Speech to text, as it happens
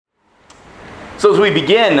So as we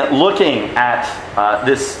begin looking at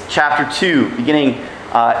this chapter 2, beginning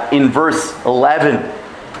in verse 11,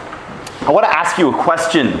 I want to ask you a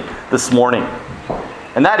question this morning.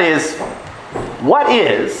 And that is, what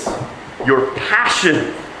is your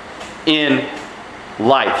passion in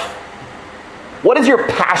life? What is your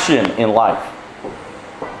passion in life?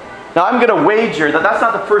 Now I'm going to wager that that's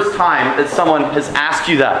not the first time that someone has asked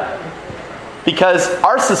you that. Because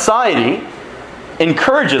our society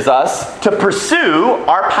encourages us to pursue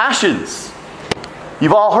our passions.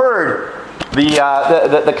 You've all heard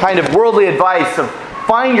the kind of worldly advice of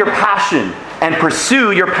find your passion and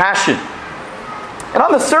pursue your passion. And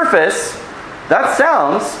on the surface, that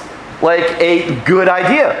sounds like a good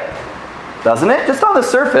idea, doesn't it? Just on the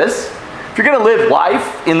surface, if you're going to live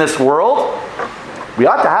life in this world, we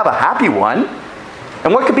ought to have a happy one.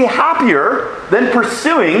 And what could be happier than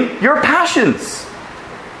pursuing your passions?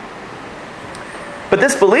 But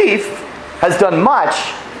this belief has done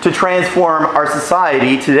much to transform our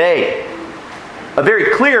society today. A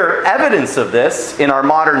very clear evidence of this in our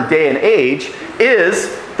modern day and age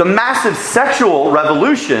is the massive sexual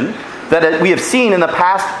revolution that we have seen in the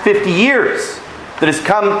past 50 years that has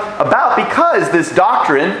come about because this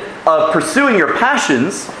doctrine of pursuing your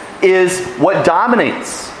passions is what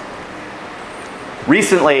dominates.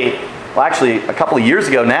 Recently, well actually a couple of years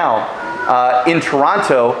ago now, in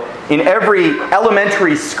Toronto, in every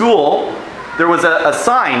elementary school, there was a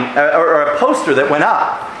sign or a poster that went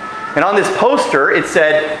up. And on this poster, it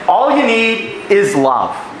said, "All you need is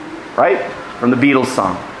love." Right? From the Beatles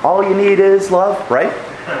song. All you need is love, right?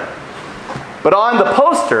 But on the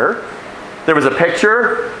poster, there was a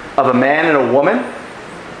picture of a man and a woman.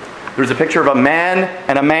 There was a picture of a man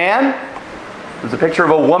and a man. There was a picture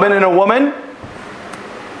of a woman and a woman.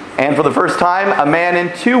 And for the first time, a man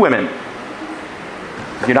and two women.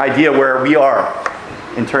 Give you an idea where we are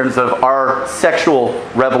in terms of our sexual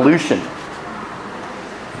revolution.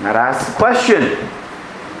 And that asks the question,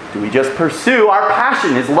 do we just pursue our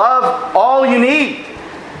passion? Is love all you need?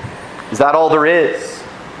 Is that all there is?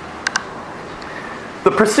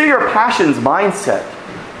 The pursue your passions mindset,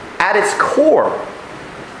 at its core,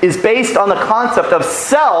 is based on the concept of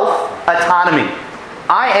self-autonomy.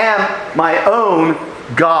 I am my own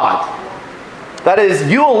God. That is,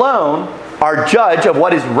 you alone are judge of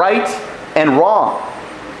what is right and wrong.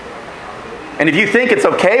 And if you think it's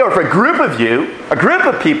okay, or if a group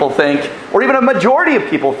of people think, or even a majority of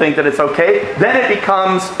people think that it's okay, then it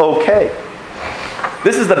becomes okay.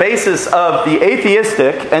 This is the basis of the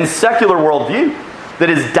atheistic and secular worldview that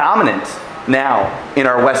is dominant now in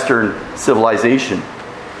our Western civilization.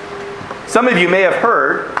 Some of you may have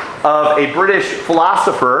heard of a British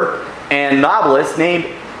philosopher and novelist named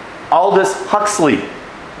Aldous Huxley.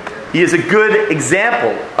 He is a good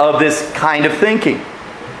example of this kind of thinking.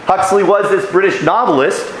 Huxley was this British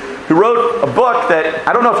novelist who wrote a book that,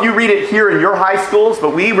 I don't know if you read it here in your high schools,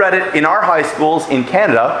 but we read it in our high schools in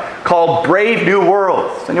Canada, called Brave New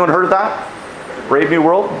World. Has anyone heard of that? Brave New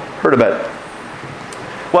World? Heard of it?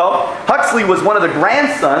 Well, Huxley was one of the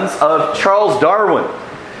grandsons of Charles Darwin.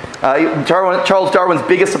 Charles Darwin's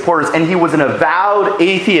biggest supporters, and he was an avowed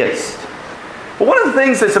atheist. But one of the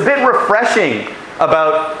things that's a bit refreshing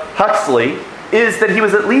about Huxley is that he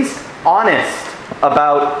was at least honest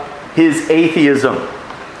about his atheism.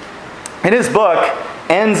 In his book,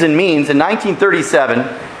 Ends and Means, in 1937,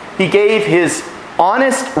 he gave his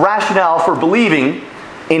honest rationale for believing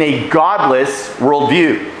in a godless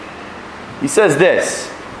worldview. He says this,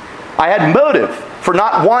 "I had motive for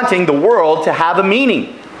not wanting the world to have a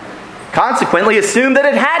meaning. Consequently, assumed that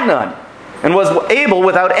it had none, and was able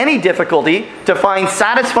without any difficulty to find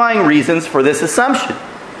satisfying reasons for this assumption.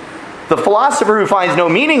 The philosopher who finds no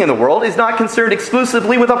meaning in the world is not concerned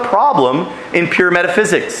exclusively with a problem in pure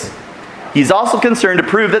metaphysics. He's also concerned to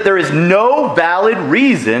prove that there is no valid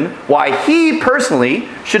reason why he personally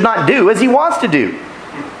should not do as he wants to do,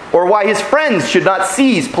 or why his friends should not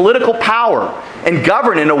seize political power and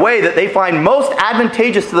govern in a way that they find most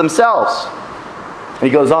advantageous to themselves." And he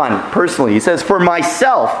goes on personally. He says, "For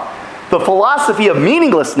myself, the philosophy of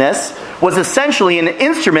meaninglessness was essentially an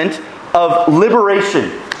instrument of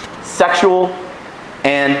liberation, sexual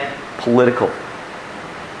and political."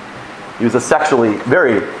 He was a sexually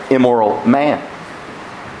very immoral man.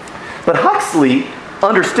 But Huxley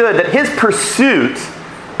understood that his pursuit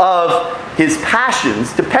of his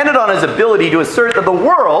passions depended on his ability to assert that the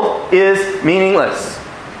world is meaningless.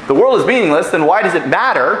 If the world is meaningless, then why does it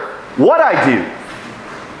matter what I do?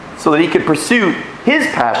 So that he could pursue his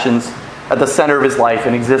passions at the center of his life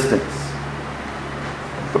and existence.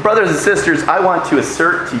 But brothers and sisters, I want to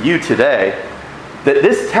assert to you today that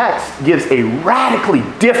this text gives a radically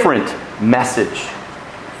different message.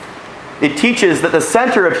 It teaches that the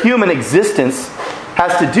center of human existence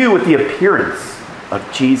has to do with the appearance of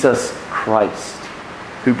Jesus Christ,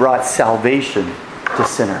 who brought salvation to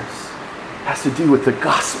sinners. It has to do with the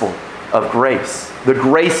gospel of grace, the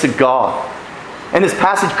grace of God. And this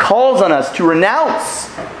passage calls on us to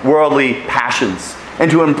renounce worldly passions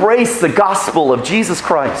and to embrace the gospel of Jesus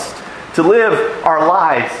Christ, to live our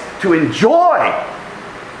lives, to enjoy.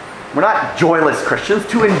 We're not joyless Christians,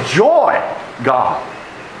 to enjoy God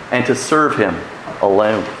and to serve Him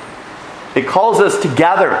alone. It calls us to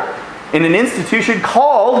gather in an institution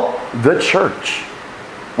called the church,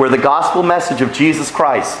 where the gospel message of Jesus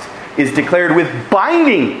Christ is declared with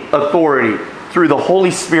binding authority through the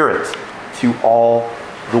Holy Spirit to all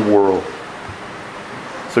the world.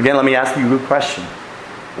 So again, let me ask you a question.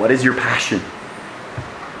 What is your passion?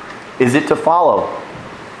 Is it to follow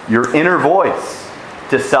your inner voice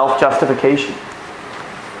to self-justification?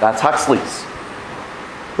 That's Huxley's.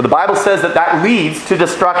 But the Bible says that leads to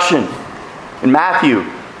destruction. In Matthew,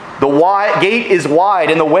 the gate is wide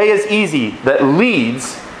and the way is easy that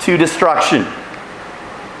leads to destruction.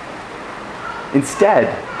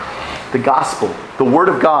 Instead, the gospel, the Word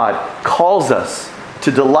of God, calls us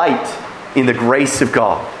to delight in the grace of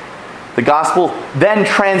God. The gospel then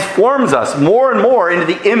transforms us more and more into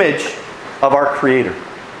the image of our Creator.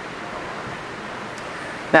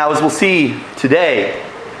 Now, as we'll see today,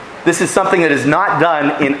 this is something that is not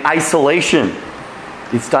done in isolation.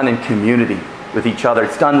 It's done in community with each other.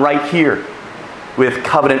 It's done right here with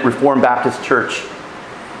Covenant Reformed Baptist Church,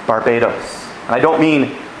 Barbados. And I don't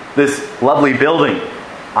mean this lovely building.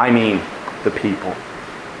 I mean the people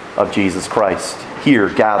of Jesus Christ here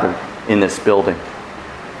gathered in this building.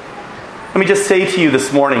 Let me just say to you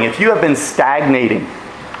this morning, if you have been stagnating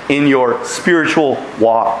in your spiritual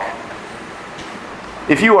walk,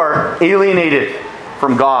 if you are alienated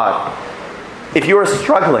from God, if you are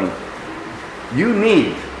struggling, you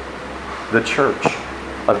need the church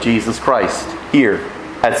of Jesus Christ here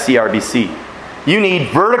at CRBC. You need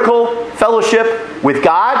vertical fellowship with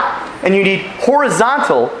God, and you need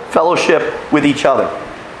horizontal fellowship with each other.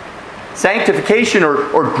 Sanctification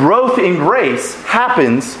or growth in grace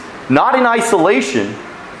happens not in isolation,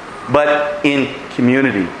 but in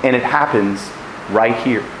community, and it happens right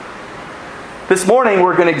here. This morning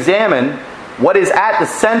we're going to examine what is at the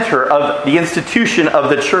center of the institution of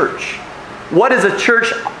the church. What is a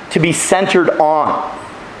church to be centered on?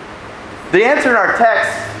 The answer in our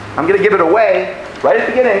text, I'm going to give it away right at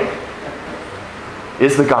the beginning,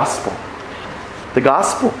 is the gospel. The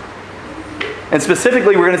gospel. And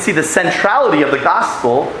specifically, we're going to see the centrality of the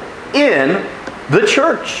gospel in the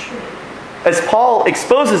church. As Paul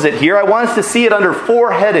exposes it here, I want us to see it under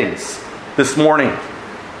 4 headings this morning.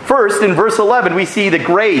 First, in verse 11, we see the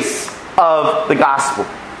grace of the gospel.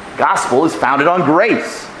 The gospel is founded on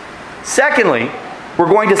grace. Secondly, we're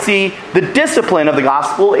going to see the discipline of the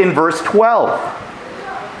gospel in verse 12.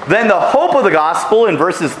 Then the hope of the gospel in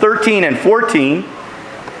verses 13 and 14.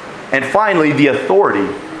 And finally, the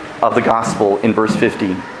authority of the gospel in verse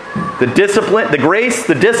 15. The discipline, the grace,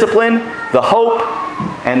 the discipline, the hope,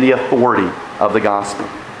 and the authority of the gospel.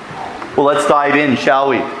 Well, let's dive in, shall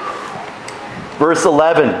we? Verse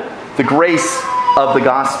 11, the grace of the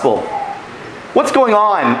gospel. What's going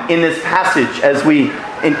on in this passage as we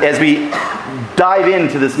dive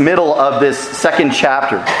into this middle of this second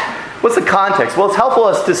chapter? What's the context? Well, it's helpful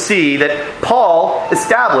us to see that Paul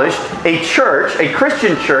established a church, a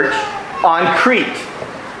Christian church, on Crete.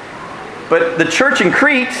 But the church in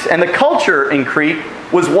Crete and the culture in Crete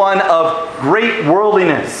was one of great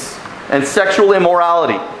worldliness and sexual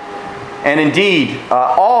immorality. And indeed,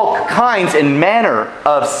 all kinds and manner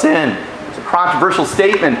of sin. There's a controversial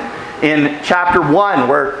statement in chapter 1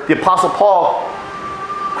 where the Apostle Paul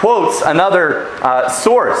quotes another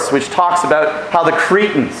source which talks about how the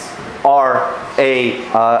Cretans are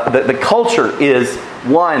the culture is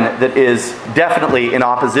one that is definitely in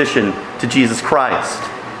opposition to Jesus Christ.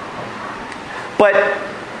 But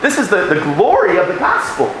this is the glory of the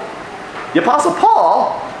gospel. The Apostle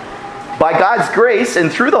Paul, by God's grace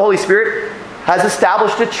and through the Holy Spirit, has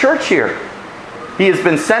established a church here. He has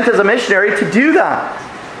been sent as a missionary to do that.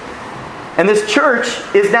 And this church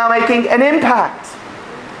is now making an impact.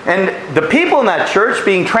 And the people in that church,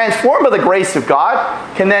 being transformed by the grace of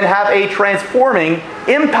God, can then have a transforming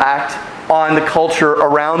impact on the culture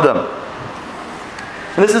around them.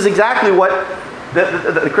 And this is exactly what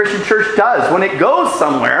the Christian church does. When it goes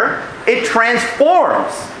somewhere, it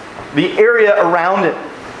transforms the area around it.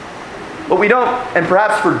 What we don't, and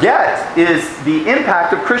perhaps forget, is the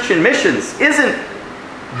impact of Christian missions isn't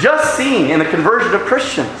just seen in the conversion of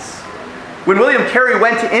Christians. When William Carey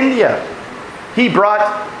went to India, he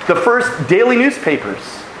brought the first daily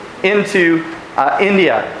newspapers into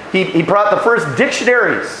India. He brought the first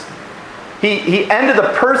dictionaries. He ended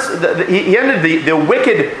the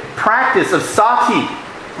wicked practice of sati,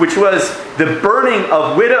 which was the burning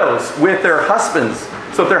of widows with their husbands.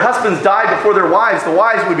 So if their husbands died before their wives, the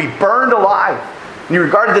wives would be burned alive. And he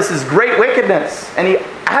regarded this as great wickedness. And he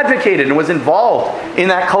advocated and was involved in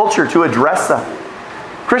that culture to address them.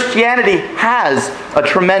 Christianity has a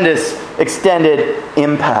tremendous extended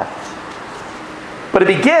impact. But it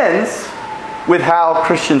begins with how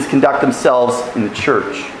Christians conduct themselves in the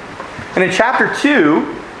church. And in chapter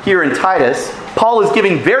 2, here in Titus, Paul is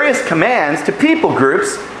giving various commands to people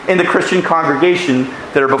groups in the Christian congregation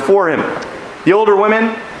that are before him. The older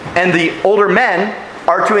women and the older men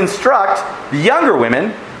are to instruct the younger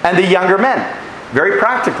women and the younger men. Very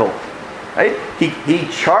practical. Right? He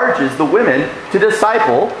charges the women to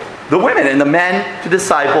disciple the women and the men to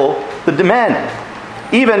disciple the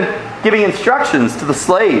men. Even giving instructions to the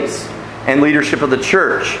slaves and leadership of the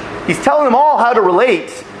church. He's telling them all how to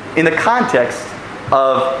relate in the context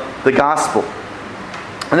of the gospel.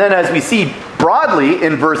 And then as we see broadly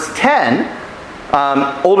in verse 10,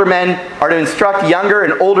 older men are to instruct younger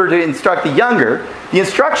and older to instruct the younger. The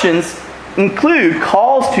instructions include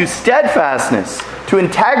calls to steadfastness, to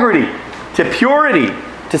integrity, to purity,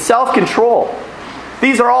 to self-control.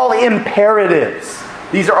 These are all imperatives.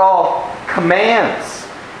 These are all commands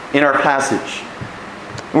in our passage.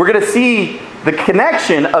 We're going to see the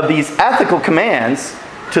connection of these ethical commands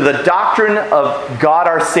to the doctrine of God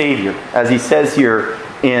our Savior, as he says here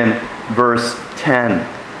in verse 10.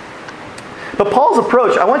 But Paul's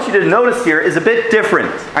approach, I want you to notice here, is a bit different.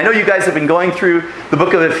 I know you guys have been going through the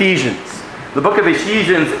book of Ephesians. The book of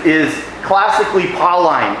Ephesians is classically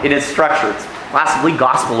Pauline in its structure. It's classically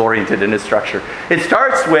gospel-oriented in its structure. It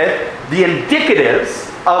starts with the indicatives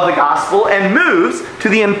of the gospel and moves to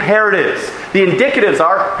the imperatives. The indicatives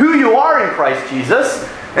are who you are in Christ Jesus,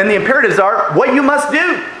 and the imperatives are what you must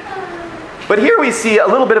do. But here we see a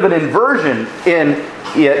little bit of an inversion in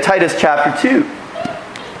Titus chapter 2.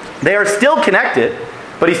 They are still connected,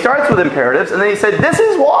 but he starts with imperatives, and then he said, this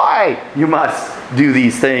is why you must do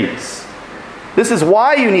these things. This is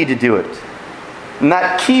why you need to do it. And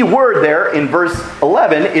that key word there in verse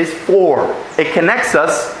 11 is for. It connects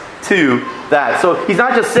us to that. So he's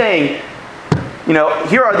not just saying,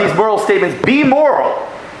 here are these moral statements, be moral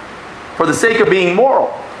for the sake of being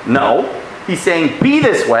moral. No, he's saying be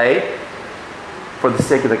this way for the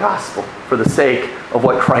sake of the gospel, for the sake of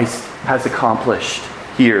what Christ has accomplished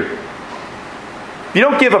here. If you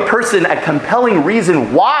don't give a person a compelling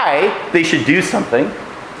reason why they should do something,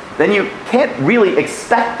 then you can't really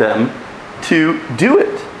expect them to do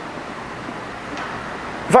it.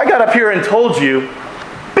 If I got up here and told you,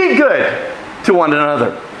 be good to one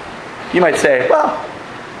another, you might say, well,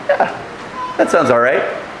 yeah, that sounds all right.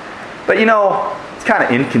 But it's kind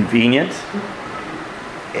of inconvenient.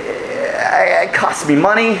 It costs me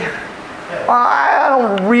money. I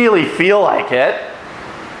don't really feel like it.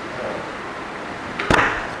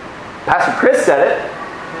 Pastor Chris said it.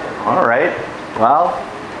 All right. Well,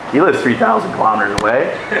 he lives 3,000 kilometers away.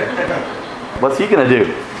 What's he going to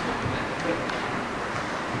do?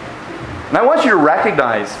 And I want you to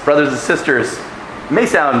recognize, brothers and sisters, it may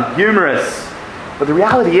sound humorous, but the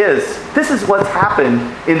reality is, this is what's happened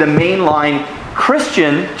in the mainline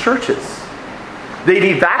Christian churches.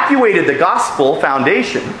 They've evacuated the gospel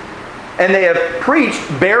foundation, and they have preached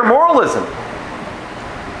bare moralism.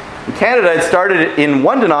 In Canada, it started in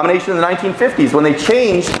one denomination in the 1950s when they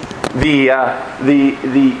changed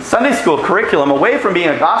the Sunday school curriculum away from being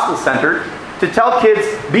a gospel-centered to tell kids,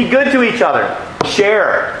 be good to each other,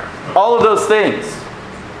 share, all of those things.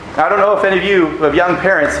 Now, I don't know if any of you who have young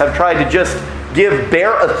parents have tried to just give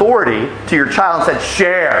bare authority to your child and said,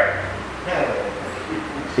 share.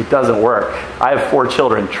 It doesn't work. I have 4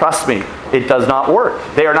 children. Trust me, it does not work.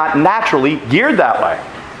 They are not naturally geared that way.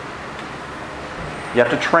 You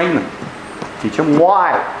have to train them. Teach them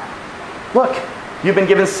why. Look, you've been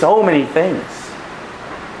given so many things.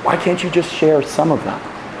 Why can't you just share some of them?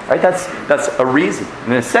 Right? That's a reason.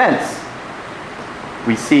 In a sense,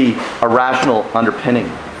 we see a rational underpinning.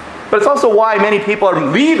 But it's also why many people are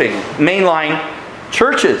leaving mainline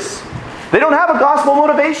churches. They don't have a gospel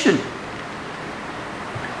motivation.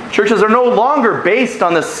 Churches are no longer based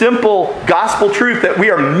on the simple gospel truth that we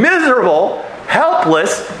are miserable,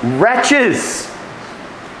 helpless wretches.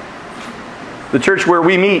 The church where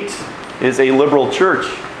we meet is a liberal church.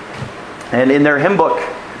 And in their hymn book,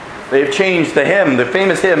 they've changed the hymn, the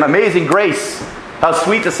famous hymn, Amazing Grace. How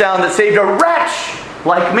sweet the sound that saved a wretch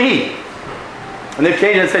like me. And they've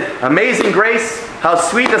changed it and said, amazing grace, how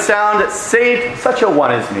sweet the sound that saved such a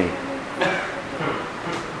one as me.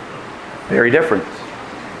 Very different.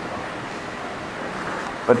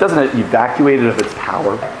 But doesn't it evacuate it of its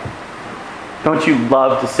power? Don't you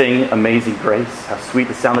love to sing Amazing Grace? How sweet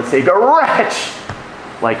the sound that saved a wretch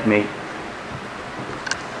like me.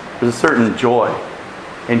 There's a certain joy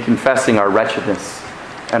in confessing our wretchedness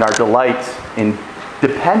and our delight in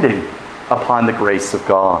depending upon the grace of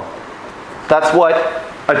God. That's what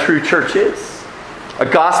a true church is. A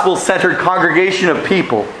gospel-centered congregation of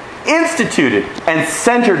people instituted and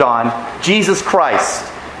centered on Jesus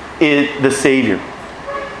Christ, is the Savior.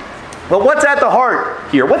 But what's at the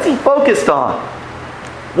heart here? What's he focused on?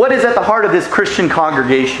 What is at the heart of this Christian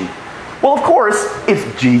congregation? Well, of course,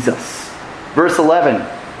 it's Jesus. Verse 11,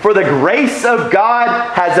 for the grace of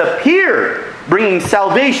God has appeared, bringing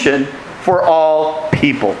salvation for all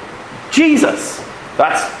people. Jesus.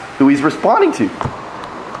 That's who he's responding to.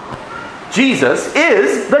 Jesus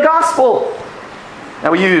is the gospel.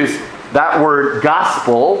 Now we use that word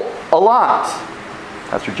gospel a lot.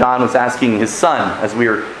 Pastor John was asking his son as we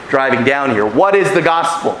were driving down here, what is the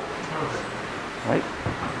gospel? Right?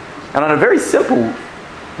 And on a very simple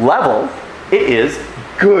level, it is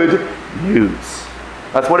good news.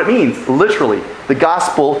 That's what it means, literally. The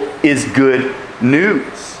gospel is good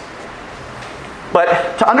news.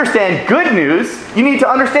 But to understand good news, you need to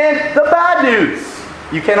understand the bad news.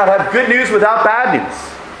 You cannot have good news without bad news.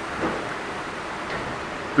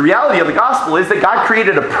 The reality of the gospel is that God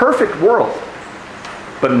created a perfect world.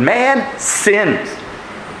 But man sinned.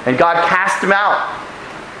 And God cast him out.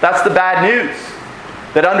 That's the bad news.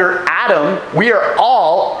 That under Adam, we are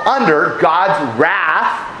all under God's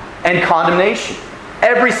wrath and condemnation.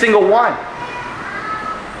 Every single one.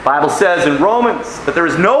 The Bible says in Romans that there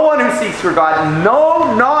is no one who seeks for God.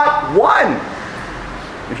 No, not one.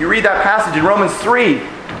 If you read that passage in Romans 3,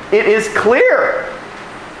 it is clear.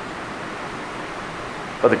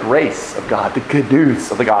 But the grace of God, the good news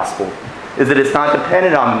of the gospel, is that it's not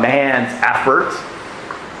dependent on man's effort.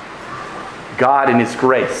 God in his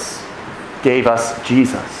grace gave us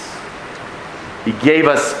Jesus. He gave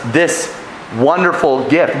us this wonderful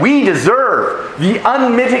gift. We deserve the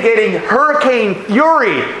unmitigating hurricane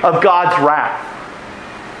fury of God's wrath.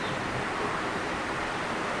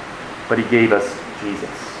 But he gave us Jesus.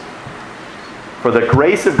 For the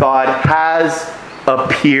grace of God has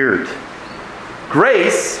appeared.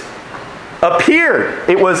 Grace appeared.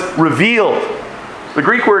 It was revealed. The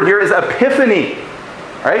Greek word here is epiphany.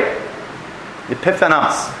 Right?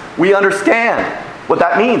 Epiphanos. We understand what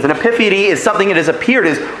that means. An epiphany is something that has appeared,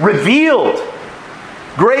 is revealed.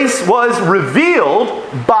 Grace was revealed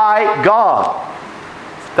by God.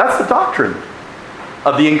 That's the doctrine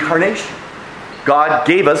of the incarnation. God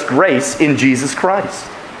gave us grace in Jesus Christ.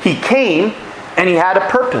 He came and he had a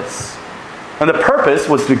purpose. And the purpose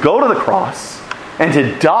was to go to the cross and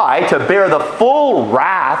to die to bear the full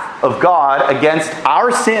wrath of God against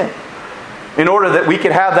our sin, in order that we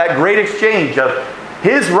could have that great exchange of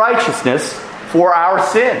his righteousness for our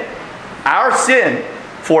sin. Our sin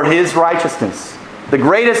for his righteousness. The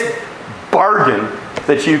greatest bargain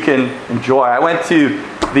that you can enjoy. I went to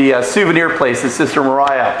the souvenir place that Sister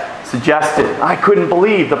Mariah suggested. I couldn't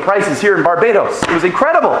believe the prices here in Barbados. It was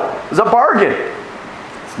incredible. It was a bargain.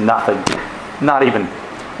 It's nothing. Not even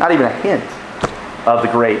a hint of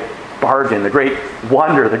the great bargain, the great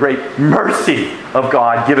wonder, the great mercy of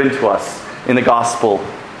God given to us in the gospel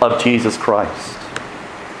of Jesus Christ.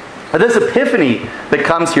 But this epiphany that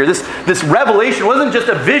comes here, this revelation wasn't just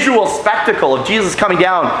a visual spectacle of Jesus coming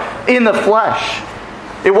down in the flesh.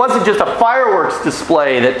 It wasn't just a fireworks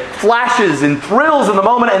display that flashes and thrills in the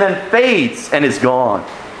moment and then fades and is gone.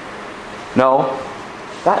 No,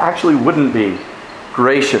 that actually wouldn't be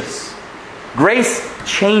gracious. Grace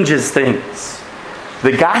changes things.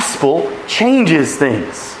 The gospel changes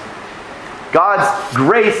things. God's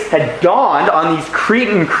grace had dawned on these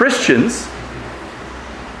Cretan Christians,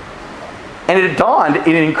 and it had dawned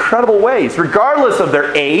in incredible ways, regardless of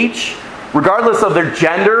their age, regardless of their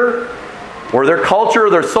gender, or their culture, or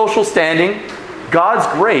their social standing. God's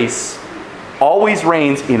grace always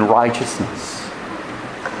reigns in righteousness.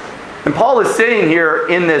 And Paul is saying here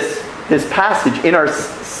in this passage, in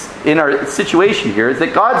our situation here, is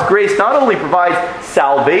that God's grace not only provides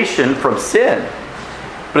salvation from sin,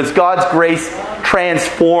 but it's God's grace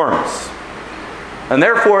transforms. And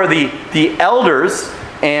therefore the elders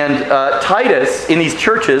and Titus in these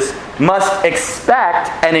churches must expect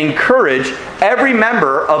and encourage every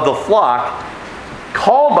member of the flock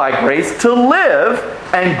called by grace to live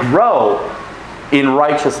and grow in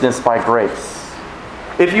righteousness by grace.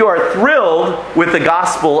 if you are thrilled with the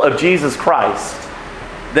gospel of Jesus Christ,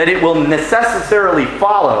 then it will necessarily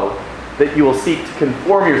follow that you will seek to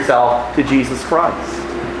conform yourself to Jesus Christ.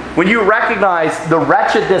 When you recognize the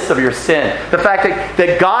wretchedness of your sin, the fact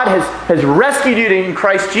that God has rescued you in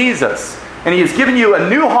Christ Jesus, and He has given you a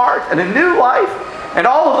new heart and a new life, and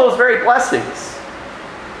all of those very blessings,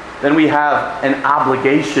 then we have an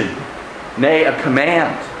obligation, nay, a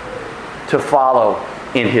command, to follow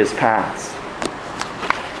in His paths.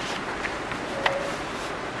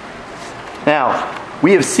 Now,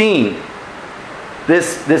 we have seen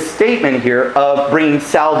this statement here of bringing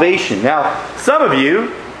salvation. Now, some of you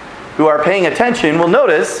who are paying attention will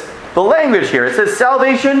notice the language here. It says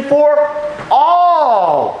salvation for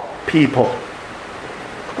all people.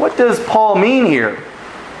 What does Paul mean here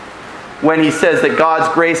when he says that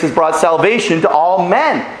God's grace has brought salvation to all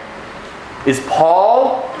men? Is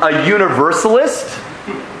Paul a universalist?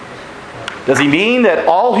 Does he mean that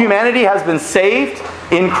all humanity has been saved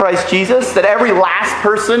in Christ Jesus? That every last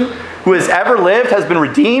person who has ever lived has been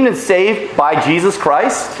redeemed and saved by Jesus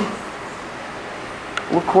Christ?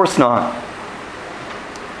 Well, of course not.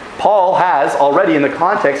 Paul has already, in the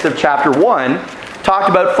context of chapter 1, talked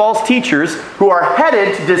about false teachers who are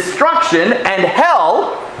headed to destruction and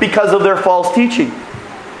hell because of their false teaching.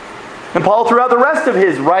 And Paul, throughout the rest of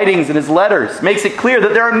his writings and his letters, makes it clear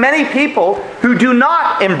that there are many people who do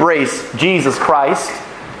not embrace Jesus Christ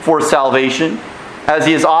for salvation, as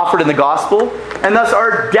He is offered in the gospel, and thus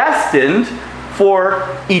are destined for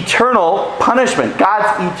eternal punishment,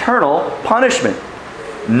 God's eternal punishment,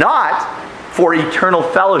 not for eternal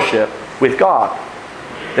fellowship with God.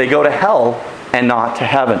 They go to hell and not to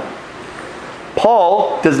heaven.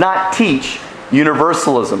 Paul does not teach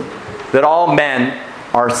universalism, that all men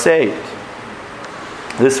are saved.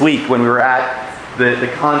 This week, when we were at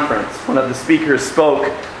the conference, one of the speakers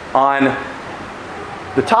spoke on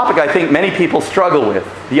the topic I think many people struggle with,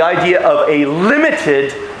 the idea of a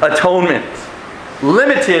limited atonement.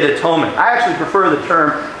 Limited atonement. I actually prefer the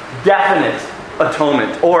term definite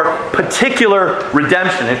atonement or particular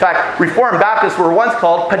redemption. In fact, Reformed Baptists were once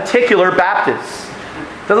called particular Baptists.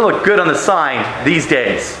 Doesn't look good on the sign these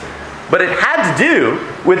days. But it had to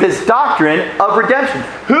do with this doctrine of redemption.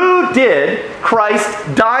 Who did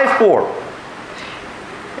Christ die for?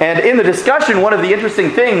 And in the discussion, one of the interesting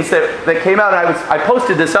things that came out, and I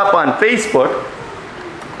posted this up on Facebook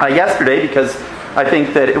yesterday because I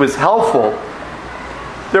think that it was helpful.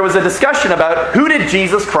 There was a discussion about who did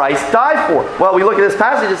Jesus Christ die for? Well, we look at this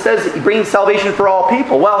passage, it says He brings salvation for all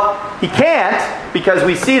people. Well, He can't, because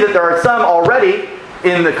we see that there are some already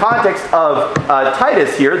in the context of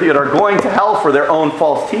Titus here that are going to hell for their own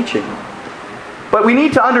false teaching. But we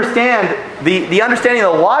need to understand the understanding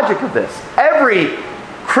of the logic of this. Every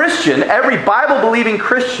Christian, every Bible-believing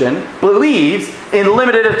Christian believes in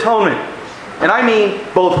limited atonement. And I mean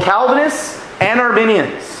both Calvinists and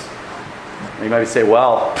Arminians. You might say,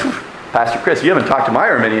 well, Pastor Chris, you haven't talked to my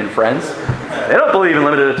Arminian friends. They don't believe in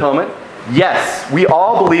limited atonement. Yes, we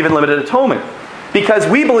all believe in limited atonement. Because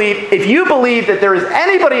we believe, if you believe that there is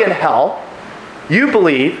anybody in hell, you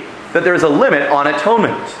believe that there is a limit on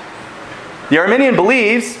atonement. The Arminian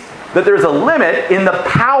believes that there is a limit in the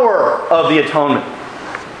power of the atonement.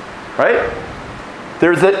 Right?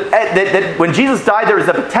 There's that when Jesus died, there was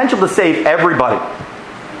the potential to save everybody.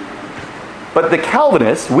 But the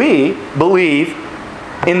Calvinists, we believe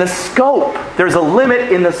in the scope. There's a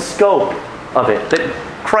limit in the scope of it. That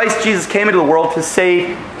Christ Jesus came into the world to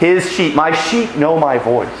save His sheep. My sheep know my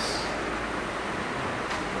voice.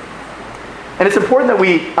 And it's important that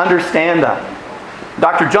we understand that.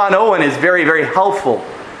 Dr. John Owen is very, very helpful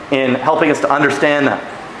in helping us to understand that.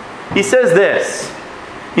 He says this.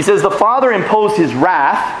 He says, the Father imposed His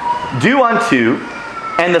wrath due unto,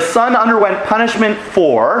 and the Son underwent punishment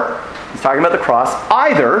for, he's talking about the cross,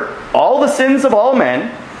 either all the sins of all men,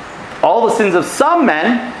 all the sins of some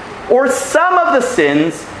men, or some of the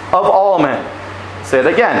sins of all men. Say it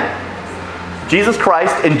again. Jesus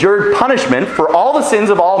Christ endured punishment for all the sins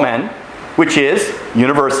of all men, which is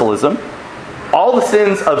universalism, all the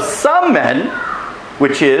sins of some men,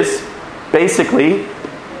 which is basically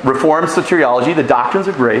Reformed soteriology, the doctrines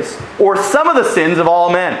of grace, or some of the sins of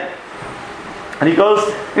all men. And he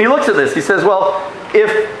goes and he looks at this. He says, well,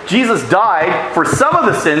 if Jesus died for some of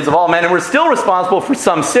the sins of all men and we're still responsible for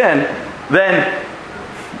some sin, then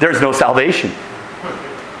there's no salvation.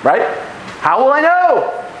 Right? How will I know?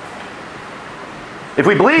 If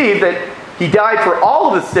we believe that He died for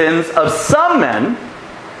all of the sins of some men,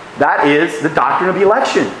 that is the doctrine of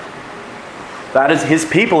election. That is His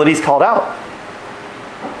people that He's called out.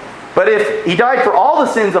 But if He died for all the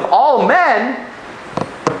sins of all men,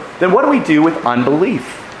 then what do we do with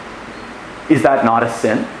unbelief? Is that not a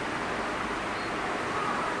sin?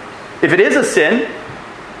 If it is a sin,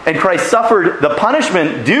 and Christ suffered the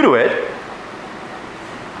punishment due to it,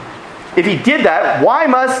 if he did that, why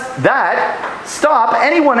must that stop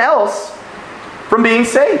anyone else from being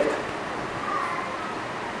saved?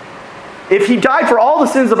 If he died for all the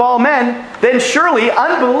sins of all men, then surely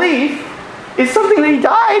unbelief is something that he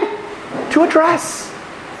died to address.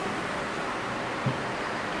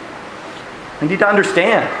 I need to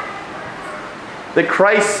understand that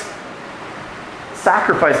Christ's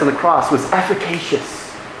sacrifice on the cross was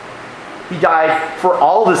efficacious. He died for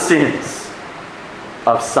all the sins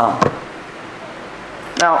of some.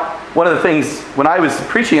 Now, one of the things when I was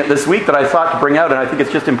preaching it this week that I thought to bring out, and I think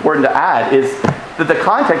it's just important to add, is that the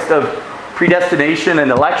context of predestination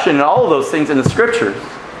and election and all of those things in the Scriptures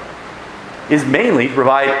is mainly to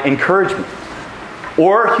provide encouragement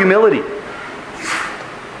or humility.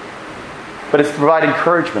 But it's to provide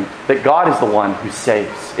encouragement that God is the one who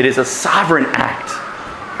saves. It is a sovereign act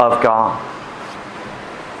of God.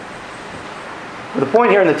 The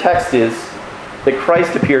point here in the text is that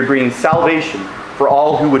Christ appeared bringing salvation for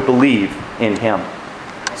all who would believe in him.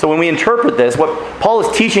 So when we interpret this, what Paul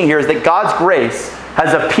is teaching here is that God's grace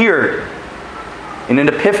has appeared in an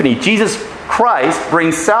epiphany. Jesus Christ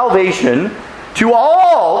brings salvation to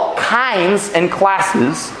all kinds and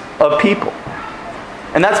classes of people.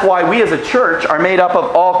 And that's why we as a church are made up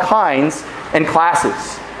of all kinds and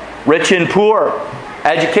classes. Rich and poor,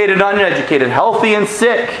 educated and uneducated, healthy and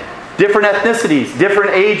sick, different ethnicities,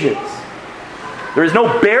 different ages. There is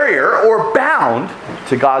no barrier or bound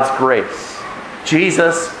to God's grace.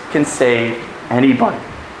 Jesus can save anybody.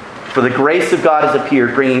 For the grace of God has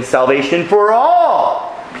appeared, bringing salvation for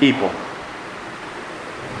all people.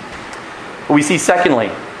 We see, secondly,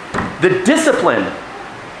 the discipline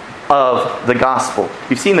of the gospel.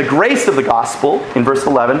 We've seen the grace of the gospel in verse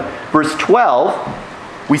 11. Verse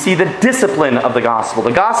 12, we see the discipline of the gospel.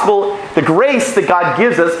 The gospel, the grace that God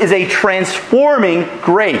gives us, is a transforming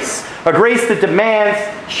grace. A grace that demands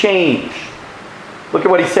change. Look at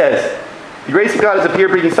what he says. The grace of God has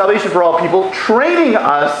appeared, bringing salvation for all people, training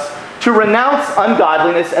us to renounce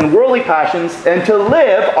ungodliness and worldly passions, and to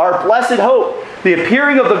live our blessed hope, the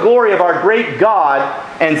appearing of the glory of our great God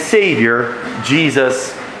and Savior,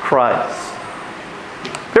 Jesus Christ.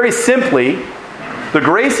 Very simply, the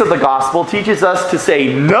grace of the gospel teaches us to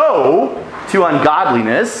say no to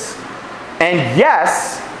ungodliness and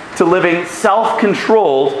yes to living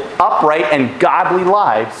self-controlled, upright, and godly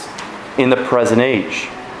lives in the present age.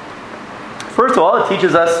 First of all, it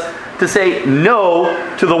teaches us to say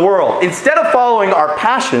no to the world. Instead of following our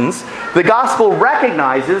passions, the gospel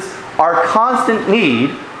recognizes our constant need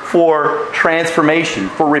for transformation,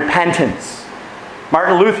 for repentance.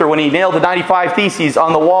 Martin Luther, when he nailed the 95 Theses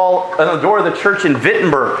on the wall, on the door of the church in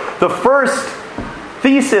Wittenberg, the first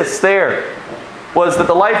thesis there was that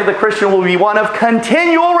the life of the Christian will be one of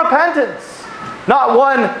continual repentance. Not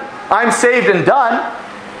one, I'm saved and done,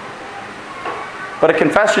 but a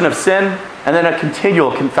confession of sin and then a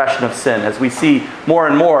continual confession of sin as we see more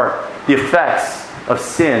and more the effects of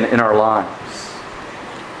sin in our lives.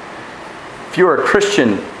 If you are a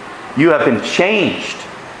Christian, you have been changed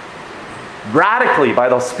radically by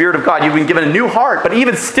the Spirit of God. You've been given a new heart, but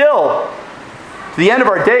even still, to the end of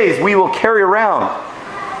our days, we will carry around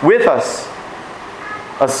with us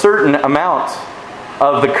a certain amount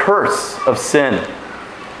of the curse of sin.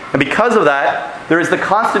 And because of that, there is the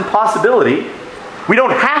constant possibility, we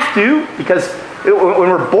don't have to, because when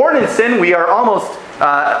we're born in sin, we are almost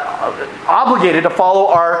obligated to follow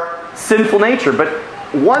our sinful nature. But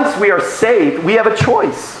once we are saved, we have a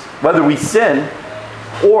choice, whether we sin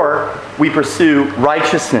or we pursue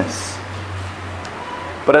righteousness.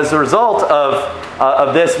 But as a result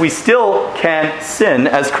of this, we still can sin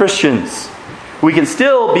as Christians. We can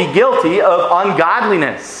still be guilty of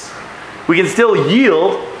ungodliness. We can still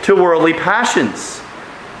yield to worldly passions,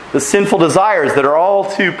 the sinful desires that are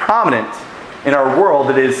all too prominent in our world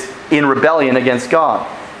that is in rebellion against God.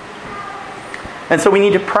 And so we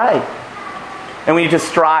need to pray. And we need to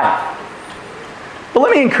strive. But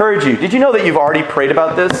let me encourage you. Did you know that you've already prayed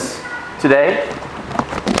about this today?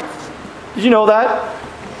 Did you know that?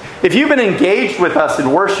 If you've been engaged with us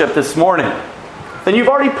in worship this morning, then you've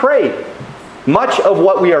already prayed much of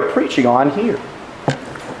what we are preaching on here.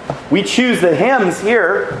 We choose the hymns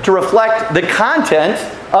here to reflect the content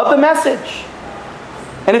of the message.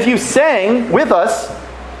 And if you sang with us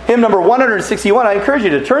hymn number 161, I encourage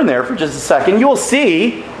you to turn there for just a second. You will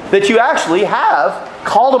see that you actually have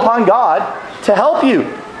called upon God to help you.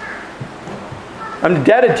 I'm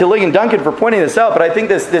indebted to Ligon Duncan for pointing this out, but I think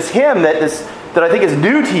this hymn, that this that I think is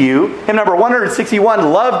new to you. Hymn number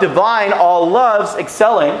 161, Love Divine, All Loves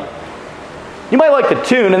Excelling. You might like the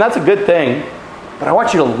tune, and that's a good thing, but I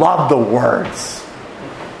want you to love the words,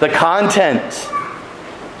 the content.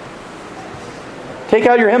 Take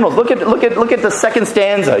out your hymnals. Look at the second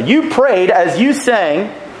stanza. You prayed as you sang.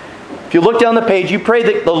 If you look down the page, you prayed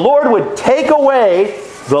that the Lord would take away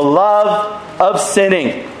the love of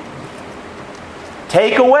sinning.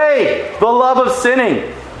 Take away the love of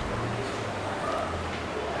sinning.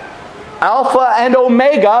 Alpha and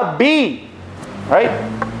Omega be. Right?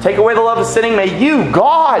 Take away the love of sinning. May you,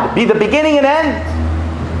 God, be the beginning and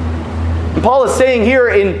end. And Paul is saying here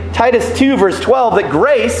in Titus 2 verse 12 that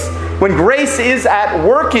grace, when grace is at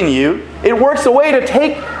work in you, it works a way to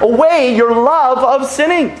take away your love of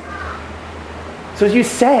sinning. So as you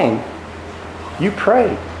sang, you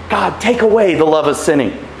prayed, God, take away the love of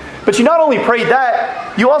sinning. But you not only prayed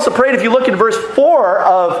that, you also prayed, if you look at verse 4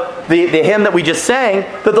 of the hymn that we just sang,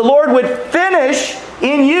 that the Lord would finish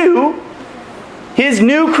in you His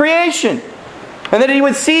new creation. And that He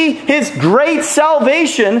would see His great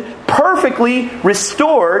salvation perfectly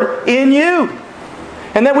restored in you.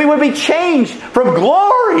 And that we would be changed from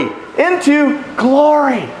glory into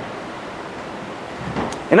glory.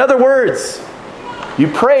 In other words, you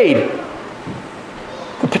prayed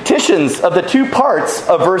the petitions of the two parts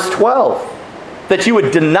of verse 12. That you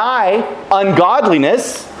would deny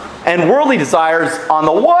ungodliness and worldly desires on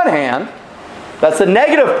the one hand. That's the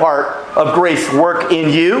negative part of grace work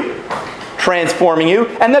in you, transforming you.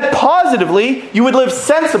 And that positively, you would live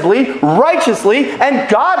sensibly, righteously, and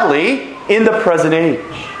godly in the present age.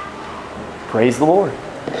 Praise the Lord.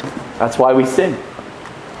 That's why we sing.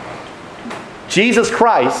 Jesus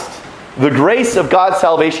Christ, the grace of God's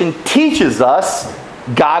salvation, teaches us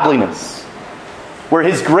godliness. Where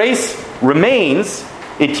His grace remains,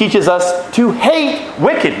 it teaches us to hate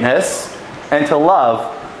wickedness and to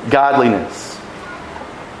love godliness.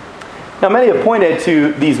 Now, many have pointed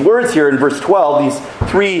to these words here in verse 12,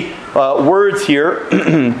 these three words here,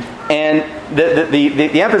 and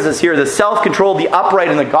the emphasis here, the self-controlled, the upright,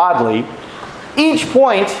 and the godly, each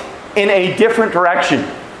point in a different direction.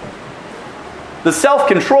 The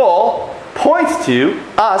self-control points to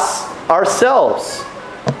us, ourselves.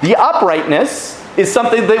 The uprightness is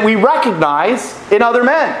something that we recognize in other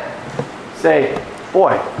men. Say,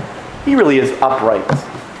 boy, he really is upright.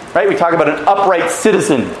 Right? We talk about an upright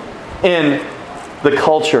citizen in the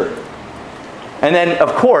culture. And then,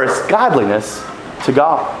 of course, godliness to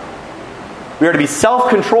God. We are to be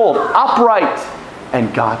self-controlled, upright,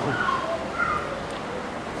 and godly.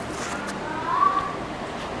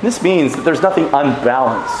 This means that there's nothing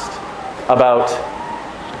unbalanced about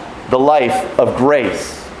the life of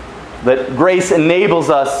grace. That grace enables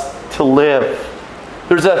us to live.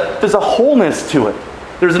 There's a wholeness to it.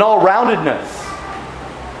 There's an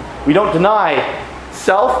all-roundedness. We don't deny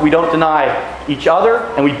self, we don't deny each other,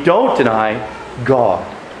 and we don't deny God.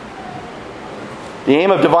 The aim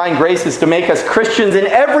of divine grace is to make us Christians in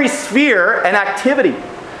every sphere and activity.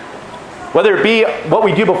 Whether it be what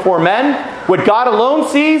we do before men, what God alone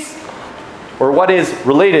sees, or what is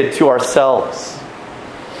related to ourselves.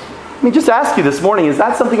 Let me just ask you this morning, is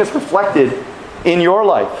that something that's reflected in your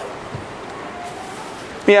life?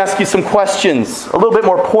 Let me ask you some questions, a little bit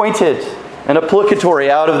more pointed and applicatory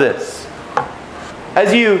out of this.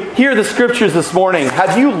 As you hear the scriptures this morning,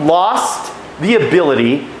 have you lost the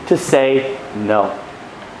ability to say no?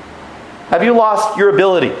 Have you lost your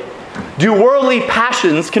ability? Do worldly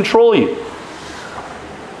passions control you?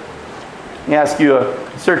 Let me ask you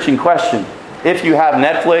a searching question. If you have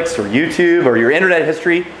Netflix or YouTube or your internet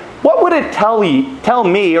history, what would it tell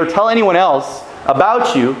me or tell anyone else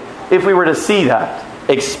about you if we were to see that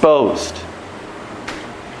exposed?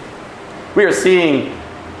 We are seeing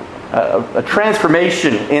a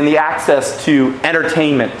transformation in the access to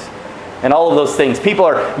entertainment and all of those things. People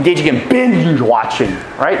are engaging in binge watching,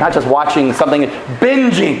 right? Not just watching something,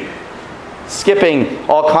 binging, skipping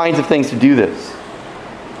all kinds of things to do this.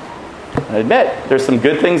 I admit, there's some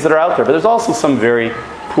good things that are out there, but there's also some very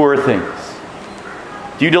poor things.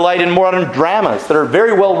 Do you delight in modern dramas that are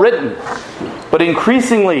very well written, but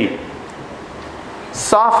increasingly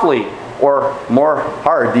softly, or more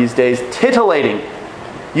hard these days, titillating,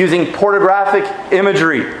 using pornographic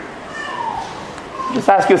imagery? Just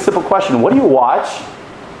ask you a simple question. What do you watch?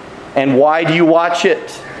 And why do you watch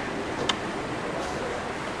it?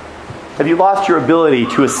 Have you lost your ability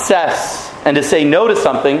to assess and to say no to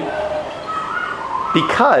something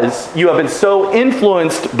because you have been so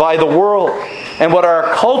influenced by the world and what our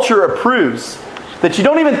culture approves that you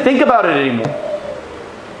don't even think about it anymore?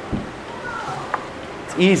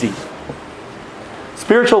 It's easy.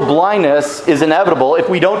 Spiritual blindness is inevitable if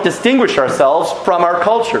we don't distinguish ourselves from our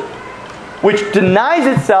culture, which denies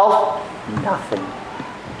itself nothing.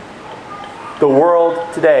 The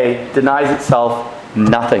world today denies itself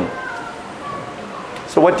nothing.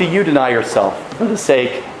 So what do you deny yourself for the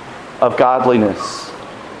sake of godliness?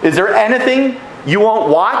 Is there anything you won't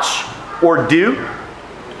watch or do?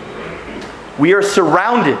 We are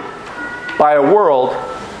surrounded by a world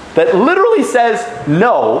that literally says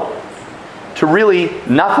no to really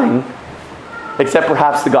nothing except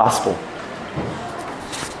perhaps the gospel.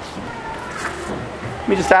 Let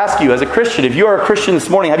me just ask you, as a Christian, if you are a Christian this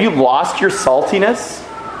morning, have you lost your saltiness?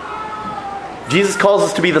 Jesus calls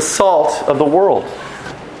us to be the salt of the world.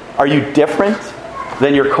 Are you different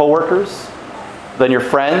than your coworkers, than your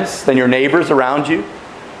friends, than your neighbors around you?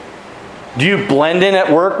 Do you blend in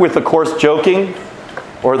at work with the coarse joking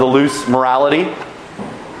or the loose morality?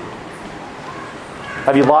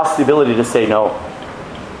 Have you lost the ability to say no?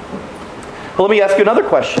 Well, let me ask you another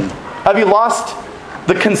question. Have you lost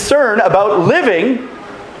the concern about living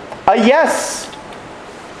a yes?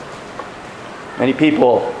 Many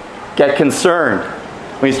people get concerned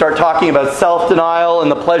when you start talking about self-denial and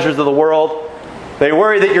the pleasures of the world. They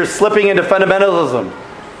worry that you're slipping into fundamentalism.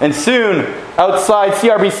 And soon, outside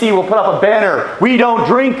CRBC will put up a banner. We don't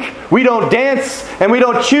drink, we don't dance, and we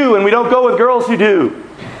don't chew, and we don't go with girls who do.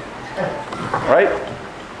 Right?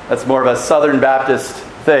 That's more of a Southern Baptist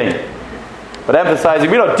thing. But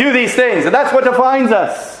emphasizing we don't do these things, and that's what defines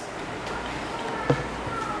us.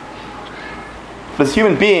 As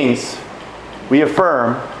human beings, we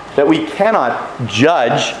affirm that we cannot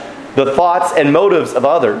judge the thoughts and motives of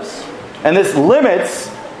others. And this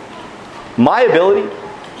limits my ability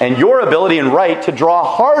and your ability and right to draw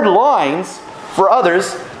hard lines for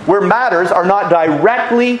others where matters are not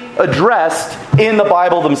directly addressed in the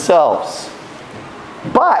Bible themselves.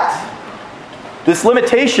 But this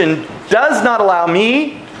limitation does not allow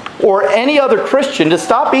me or any other Christian to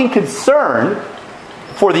stop being concerned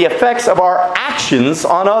for the effects of our actions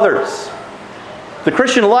on others. The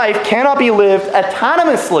Christian life cannot be lived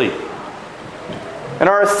autonomously. And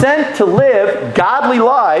our ascent to live godly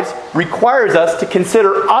lives requires us to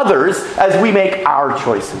consider others as we make our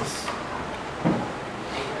choices.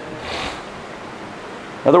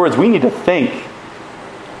 In other words, we need to think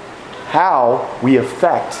how we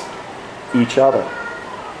affect each other.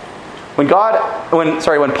 When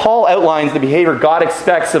Paul outlines the behavior God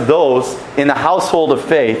expects of those in the household of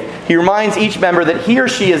faith, he reminds each member that he or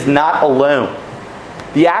she is not alone.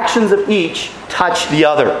 The actions of each touch the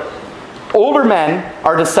other. Older men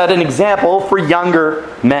are to set an example for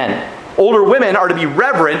younger men. Older women are to be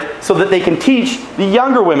reverent so that they can teach the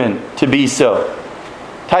younger women to be so.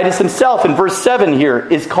 Titus himself in verse 7 here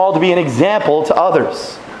is called to be an example to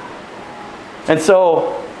others. And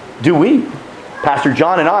so, do we. Pastor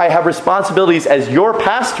John and I have responsibilities as your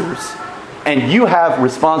pastors, and you have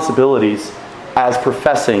responsibilities as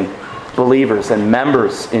professing believers and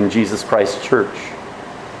members in Jesus Christ's church.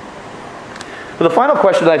 But the final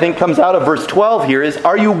question that I think comes out of verse 12 here is,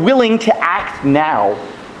 are you willing to act now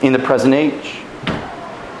in the present age?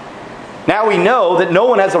 Now we know that no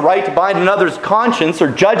one has a right to bind another's conscience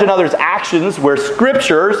or judge another's actions where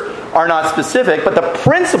scriptures are not specific, but the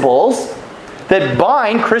principles that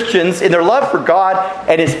bind Christians in their love for God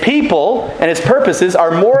and His people and His purposes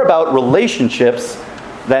are more about relationships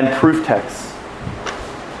than proof texts.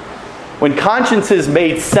 When conscience is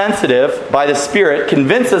made sensitive by the Spirit,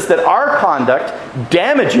 convince us that our conduct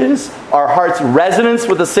damages our heart's resonance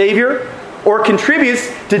with the Savior or contributes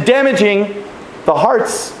to damaging the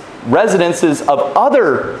heart's resonances of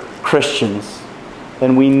other Christians,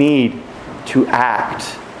 then we need to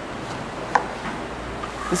act.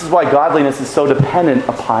 This is why godliness is so dependent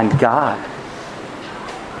upon God.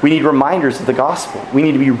 We need reminders of the gospel. We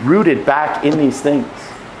need to be rooted back in these things.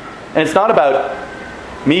 And it's not about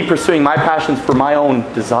me pursuing my passions for my own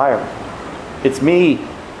desire. It's me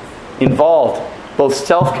involved, both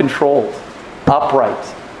self-controlled,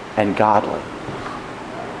 upright, and godly.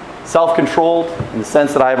 Self-controlled in the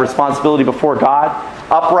sense that I have responsibility before God,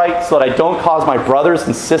 upright so that I don't cause my brothers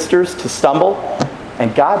and sisters to stumble,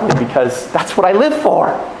 and godly because that's what I live for,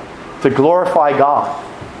 to glorify God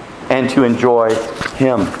and to enjoy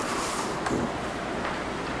Him.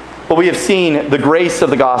 But we have seen the grace of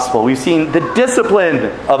the gospel. We've seen the discipline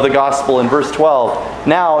of the gospel in verse 12.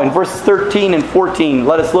 Now, in verses 13 and 14,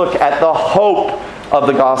 let us look at the hope of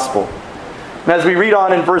the gospel. And as we read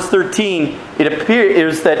on in verse 13, it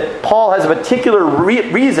appears that Paul has a particular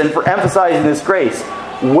reason for emphasizing this grace.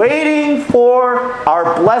 Waiting for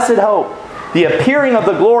our blessed hope, the appearing of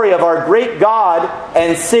the glory of our great God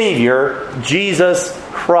and Savior, Jesus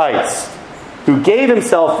Christ. who gave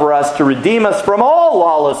himself for us to redeem us from all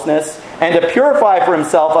lawlessness and to purify for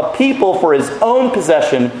himself a people for his own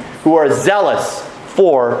possession who are zealous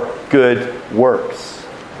for good works.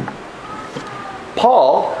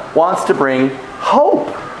 Paul wants to bring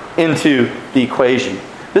hope into the equation.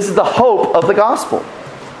 This is the hope of the gospel.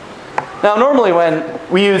 Now, normally when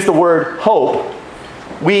we use the word hope,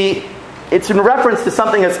 it's in reference to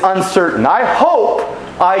something that's uncertain. I hope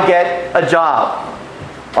I get a job.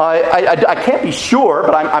 I can't be sure,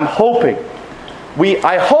 but I'm hoping.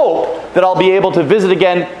 I hope that I'll be able to visit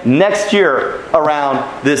again next year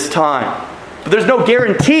around this time. But there's no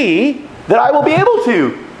guarantee that I will be able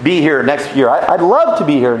to be here next year. I'd love to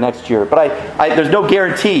be here next year, but there's no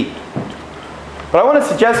guarantee. But I want to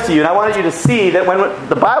suggest to you, and I wanted you to see that when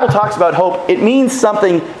the Bible talks about hope, it means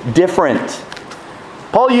something different.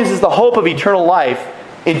 Paul uses the hope of eternal life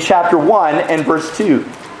in chapter 1 and verse 2.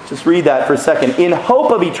 Just read that for a second. In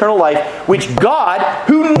hope of eternal life, which God,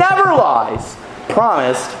 who never lies,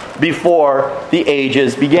 promised before the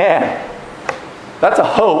ages began. That's a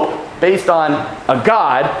hope based on a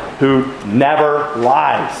God who never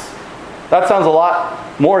lies. That sounds a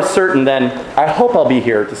lot more certain than, I hope I'll be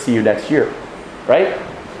here to see you next year. Right?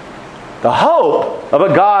 The hope of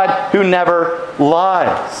a God who never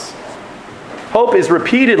lies. Hope is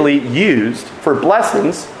repeatedly used for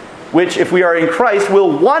blessings which, if we are in Christ,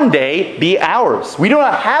 will one day be ours. We do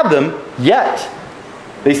not have them yet.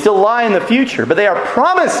 They still lie in the future, but they are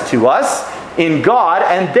promised to us in God,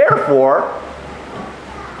 and therefore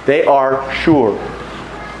they are sure.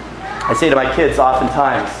 I say to my kids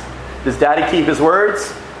oftentimes, does Daddy keep his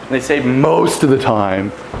words? And they say, most of the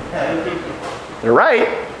time. They're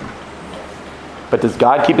right. But does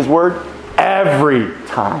God keep his word? Every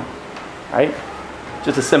time. Right?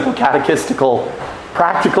 Just a simple catechistical,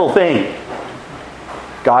 practical thing.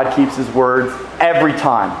 God keeps his words every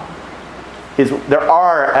time. There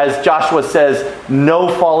are, as Joshua says, no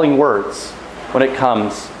falling words when it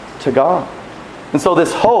comes to God. And so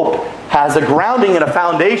this hope has a grounding and a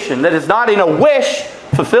foundation that is not in a wish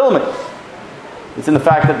fulfillment. It's in the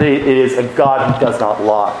fact that it is a God who does not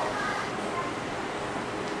lie.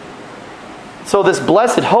 So this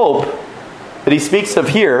blessed hope that he speaks of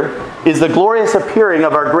here is the glorious appearing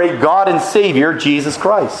of our great God and Savior, Jesus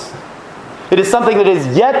Christ. It is something that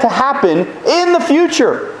is yet to happen in the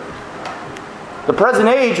future. The present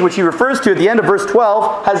age, which he refers to at the end of verse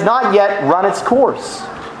 12, has not yet run its course.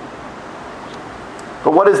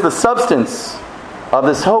 But what is the substance of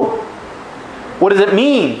this hope? What does it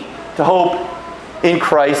mean to hope in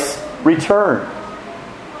Christ's return?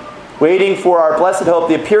 Waiting for our blessed hope,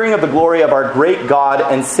 the appearing of the glory of our great God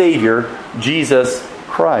and Savior, Jesus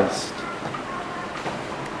Christ.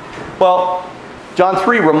 Well, John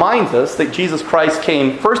 3 reminds us that Jesus Christ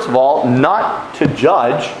came, first of all, not to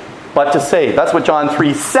judge, but to save. That's what John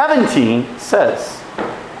 3:17 says.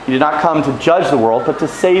 He did not come to judge the world, but to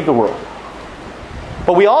save the world.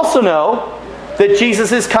 But we also know that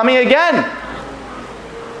Jesus is coming again.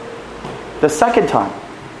 The second time.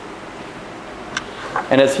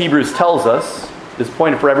 And as Hebrews tells us, it is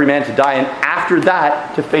appointed for every man to die, and after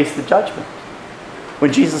that, to face the judgment.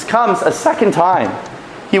 When Jesus comes a second time,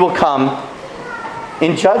 he will come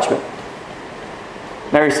in judgment.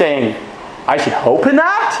 Now you're saying, I should hope in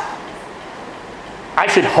that? I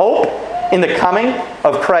should hope in the coming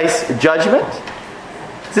of Christ's judgment?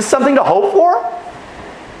 Is this something to hope for?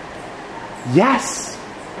 Yes.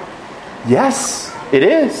 Yes, it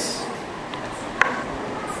is.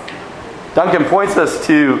 Duncan points us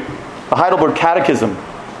to the Heidelberg Catechism.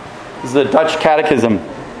 This is a Dutch catechism.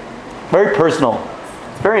 Very personal.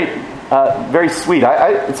 It's very sweet.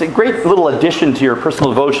 It's a great little addition to your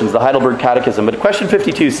personal devotions, the Heidelberg Catechism. But question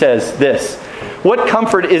 52 says this: what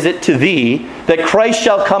comfort is it to thee that Christ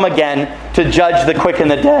shall come again to judge the quick and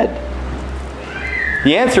the dead?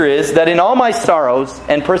 The answer is that in all my sorrows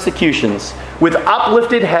and persecutions, with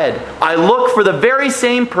uplifted head, I look for the very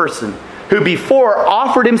same person who before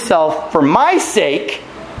offered himself for my sake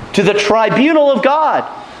to the tribunal of God,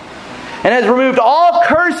 and has removed all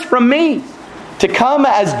curse from me, to come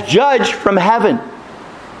as judge from heaven,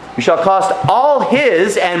 who shall cast all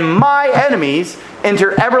his and my enemies into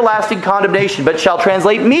everlasting condemnation, but shall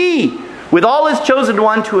translate me with all his chosen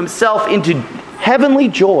one to himself into heavenly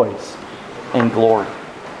joys and glory.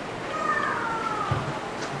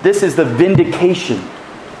 This is the vindication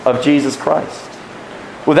of Jesus Christ.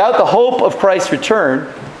 Without the hope of Christ's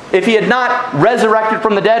return, if he had not resurrected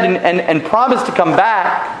from the dead and promised to come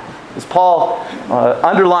back, as Paul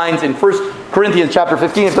underlines in 1 Corinthians chapter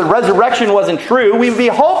 15, if the resurrection wasn't true, we would be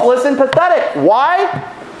hopeless and pathetic. Why?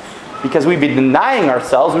 Because we'd be denying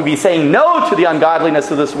ourselves. We'd be saying no to the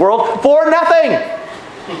ungodliness of this world for nothing.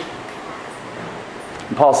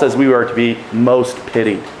 And Paul says we are to be most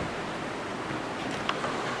pitied.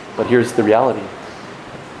 But here's the reality.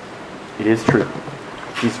 It is true.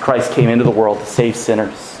 Jesus Christ came into the world to save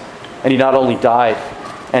sinners. And he not only died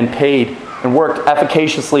and paid and worked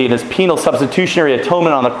efficaciously in his penal substitutionary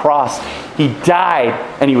atonement on the cross, he died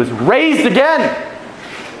and he was raised again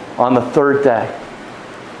on the third day.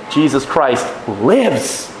 Jesus Christ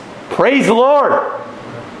lives. Praise the Lord.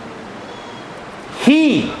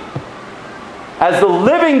 He, as the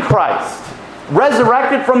living Christ,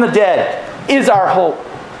 resurrected from the dead, is our hope.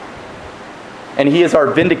 And he is our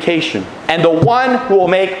vindication and the one who will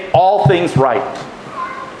make all things right.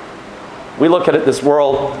 We look at this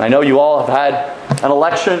world. I know you all have had an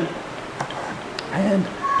election. And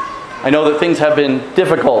I know that things have been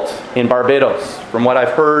difficult in Barbados from what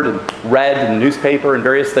I've heard and read in the newspaper and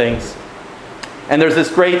various things. And there's this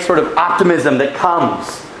great sort of optimism that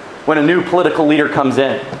comes when a new political leader comes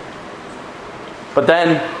in. But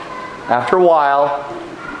then, after a while,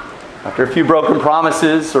 after a few broken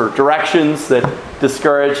promises or directions that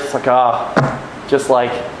discourage, it's like, just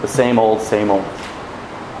like the same old,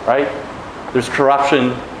 right? There's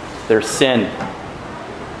corruption, there's sin.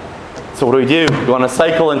 So what do? We go on a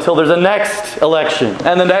cycle until there's a next election,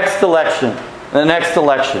 and the next election, and the next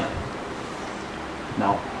election.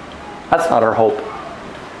 No, that's not our hope.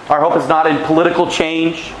 Our hope is not in political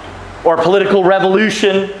change or political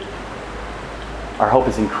revolution. Our hope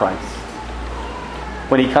is in Christ.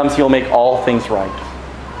 When he comes, he'll make all things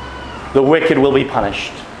right. The wicked will be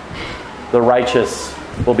punished. The righteous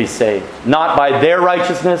will be saved. Not by their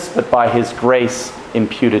righteousness, but by his grace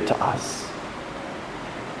imputed to us.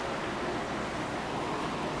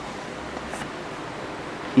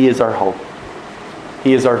 He is our hope.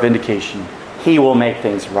 He is our vindication. He will make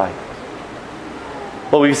things right.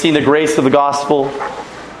 Well, we've seen the grace of the gospel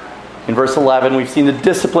in verse 11. We've seen the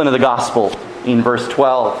discipline of the gospel in verse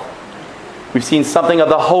 12. We've seen something of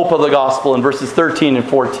the hope of the gospel in verses 13 and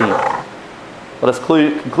 14. Let us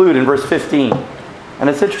conclude in verse 15. And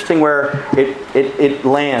it's interesting where it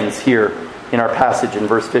lands here in our passage in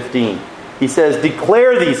verse 15. He says,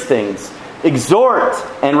 "Declare these things, exhort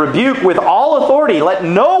and rebuke with all authority. Let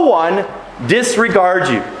no one disregard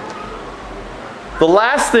you." The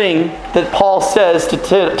last thing that Paul says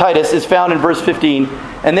to Titus is found in verse 15.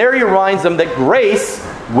 And there he reminds them that grace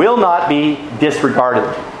will not be disregarded.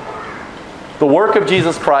 The work of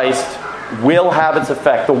Jesus Christ will have its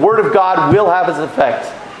effect. The Word of God will have its effect.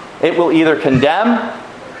 It will either condemn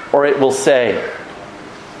or it will save.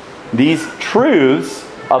 These truths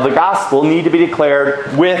of the gospel need to be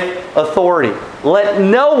declared with authority. Let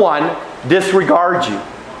no one disregard you.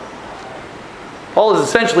 Paul is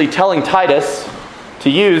essentially telling Titus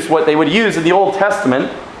to use what they would use in the Old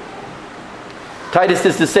Testament. Titus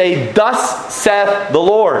is to say, "Thus saith the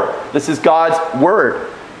Lord." This is God's word.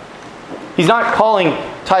 He's not calling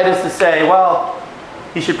Titus to say, well,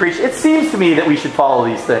 he should preach. It seems to me that we should follow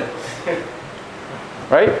these things.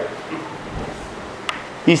 Right?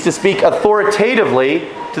 He's to speak authoritatively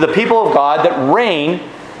to the people of God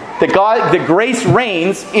that grace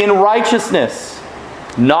reigns in righteousness,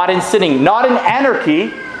 not in sinning, not in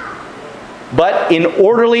anarchy, but in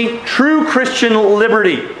orderly, true Christian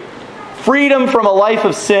liberty. Freedom from a life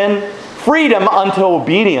of sin, freedom unto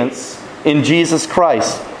obedience in Jesus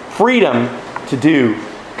Christ. Freedom to do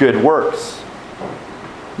good works.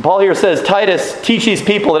 Paul here says, Titus, teach these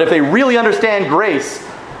people that if they really understand grace,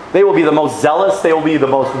 they will be the most zealous, they will be the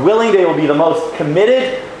most willing, they will be the most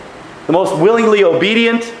committed, the most willingly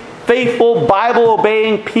obedient, faithful,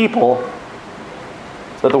 Bible-obeying people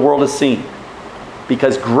that the world has seen.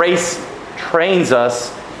 Because grace trains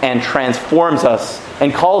us and transforms us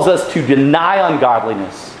and calls us to deny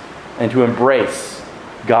ungodliness and to embrace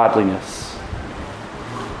godliness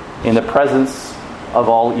in the presence of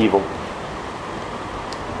all evil.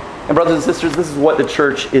 And brothers and sisters, this is what the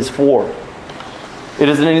church is for. It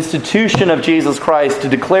is an institution of Jesus Christ to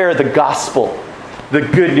declare the gospel, the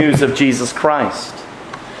good news of Jesus Christ.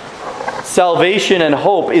 Salvation and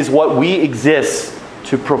hope is what we exist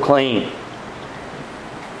to proclaim. It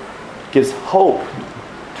gives hope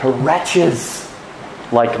to wretches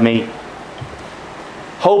like me.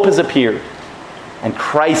 Hope has appeared, and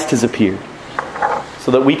Christ has appeared,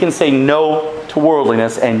 so that we can say no to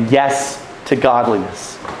worldliness and yes to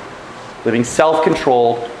godliness, living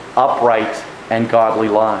self-controlled, upright, and godly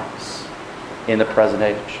lives in the present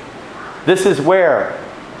age. This is where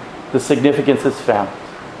the significance is found.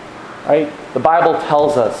 Right? The Bible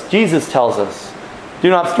tells us, Jesus tells us, Do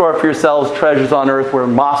not store up for yourselves treasures on earth where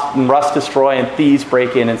moth and rust destroy and thieves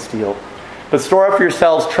break in and steal. But store up for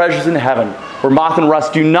yourselves treasures in heaven where moth and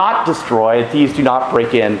rust do not destroy and thieves do not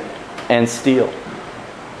break in and steal.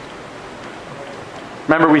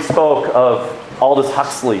 Remember, we spoke of Aldous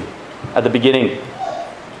Huxley at the beginning.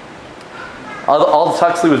 Aldous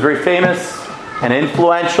Huxley was very famous and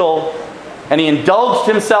influential, and he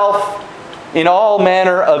indulged himself in all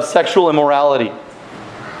manner of sexual immorality.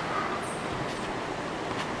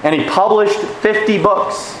 And he published 50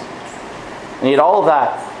 books. And he had all of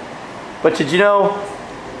that. But did you know,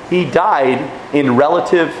 he died in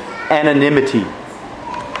relative anonymity.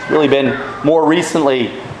 It's really been more recently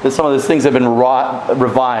that some of those things have been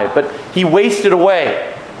revived. But he wasted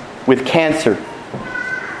away with cancer.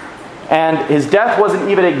 And his death wasn't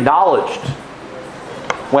even acknowledged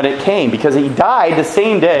when it came, because he died the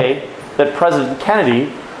same day that President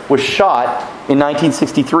Kennedy was shot in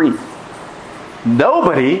 1963.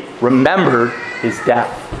 Nobody remembered his death.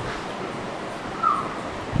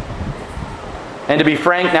 And to be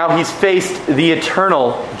frank, now he's faced the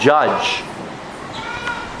eternal judge.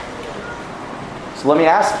 So let me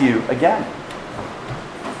ask you again.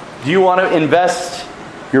 Do you want to invest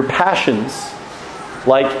your passions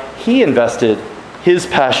like he invested his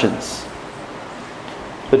passions?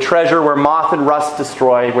 The treasure where moth and rust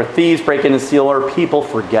destroy, where thieves break in and steal, or people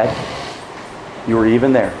forget you were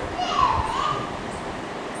even there.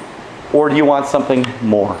 Or do you want something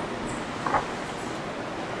more?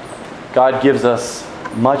 God gives us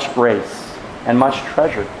much grace and much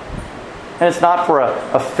treasure. And it's not for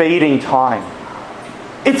a fading time.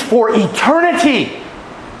 It's for eternity.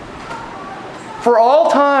 For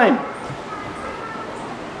all time.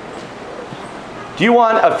 Do you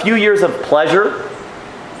want a few years of pleasure?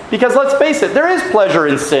 Because let's face it, there is pleasure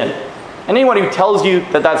in sin. And anyone who tells you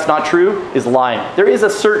that that's not true is lying. There is a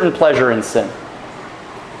certain pleasure in sin.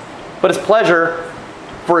 But it's pleasure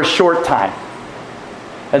for a short time.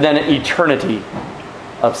 And then an eternity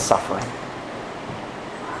of suffering.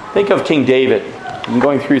 Think of King David. I'm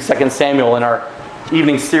going through 2 Samuel in our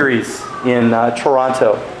evening series in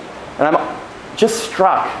Toronto. And I'm just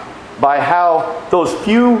struck by how those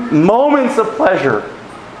few moments of pleasure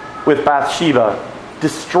with Bathsheba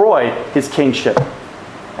destroyed his kingship.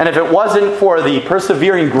 And if it wasn't for the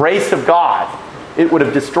persevering grace of God, it would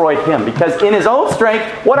have destroyed him. Because in his own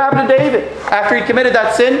strength, what happened to David? After he committed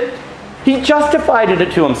that sin, he justified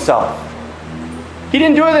it to himself. He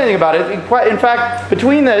didn't do anything about it. In fact,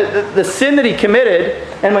 between the sin that he committed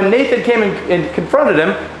and when Nathan came and confronted him,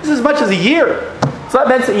 this is as much as a year. So that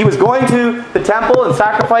meant that he was going to the temple and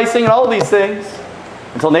sacrificing and all of these things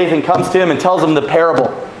until Nathan comes to him and tells him the parable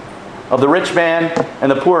of the rich man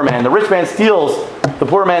and the poor man. The rich man steals the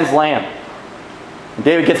poor man's lamb. And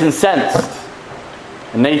David gets incensed.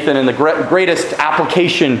 And Nathan, in the greatest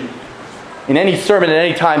application in any sermon at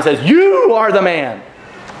any time, says, "You are the man."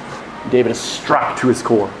 And David is struck to his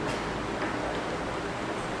core.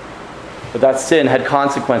 But that sin had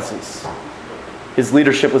consequences. His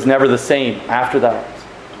leadership was never the same after that.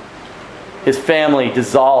 His family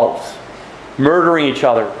dissolved, murdering each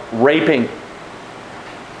other, raping.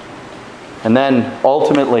 And then,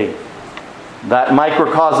 ultimately, that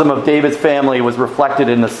microcosm of David's family was reflected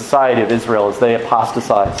in the society of Israel as they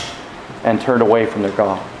apostatized and turned away from their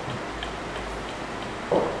God.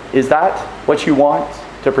 Is that what you want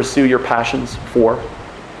to pursue your passions for?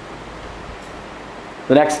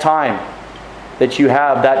 The next time that you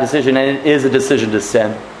have that decision, and it is a decision to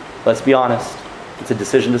sin, let's be honest, it's a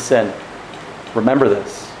decision to sin. Remember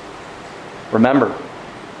this. Remember,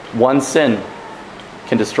 one sin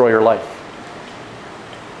can destroy your life.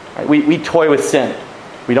 Right? We toy with sin.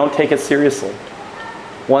 We don't take it seriously.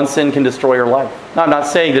 One sin can destroy your life. Now, I'm not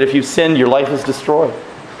saying that if you sin, your life is destroyed.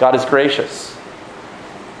 God is gracious.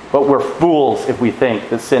 But we're fools if we think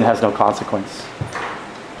that sin has no consequence.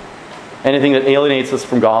 Anything that alienates us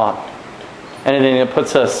from God, anything that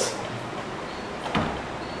puts us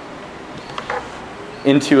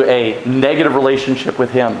into a negative relationship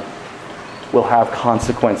with Him will have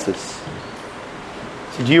consequences.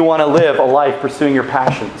 So do you want to live a life pursuing your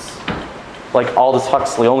passions like Aldous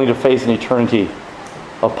Huxley, only to face an eternity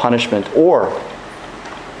of punishment? Or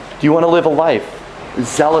do you want to live a life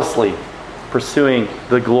zealously pursuing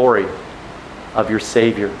the glory of your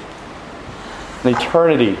Savior? An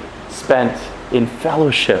eternity spent in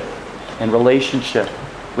fellowship and relationship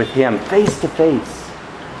with Him, face to face,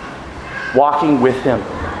 walking with Him.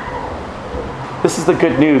 This is the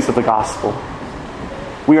good news of the gospel.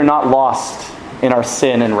 We are not lost in our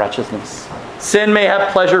sin and wretchedness. Sin may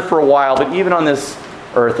have pleasure for a while, but even on this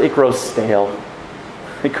earth, it grows stale.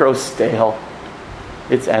 It grows stale.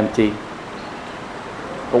 It's empty.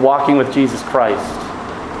 but walking with Jesus Christ.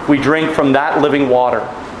 If we drink from that living water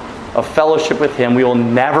of fellowship with him, we will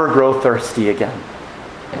never grow thirsty again.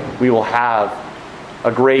 We will have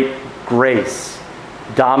a great grace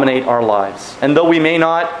dominate our lives. And though we may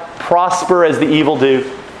not prosper as the evil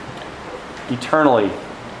do, eternally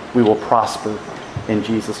we will prosper in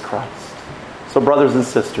Jesus Christ. So brothers and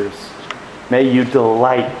sisters, may you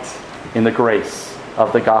delight in the grace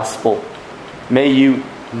of the gospel. May you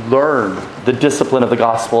learn the discipline of the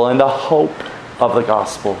gospel and the hope of the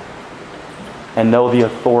gospel, and know the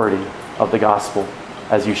authority of the gospel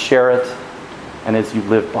as you share it and as you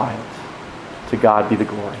live by it. To God be the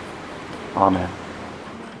glory. Amen.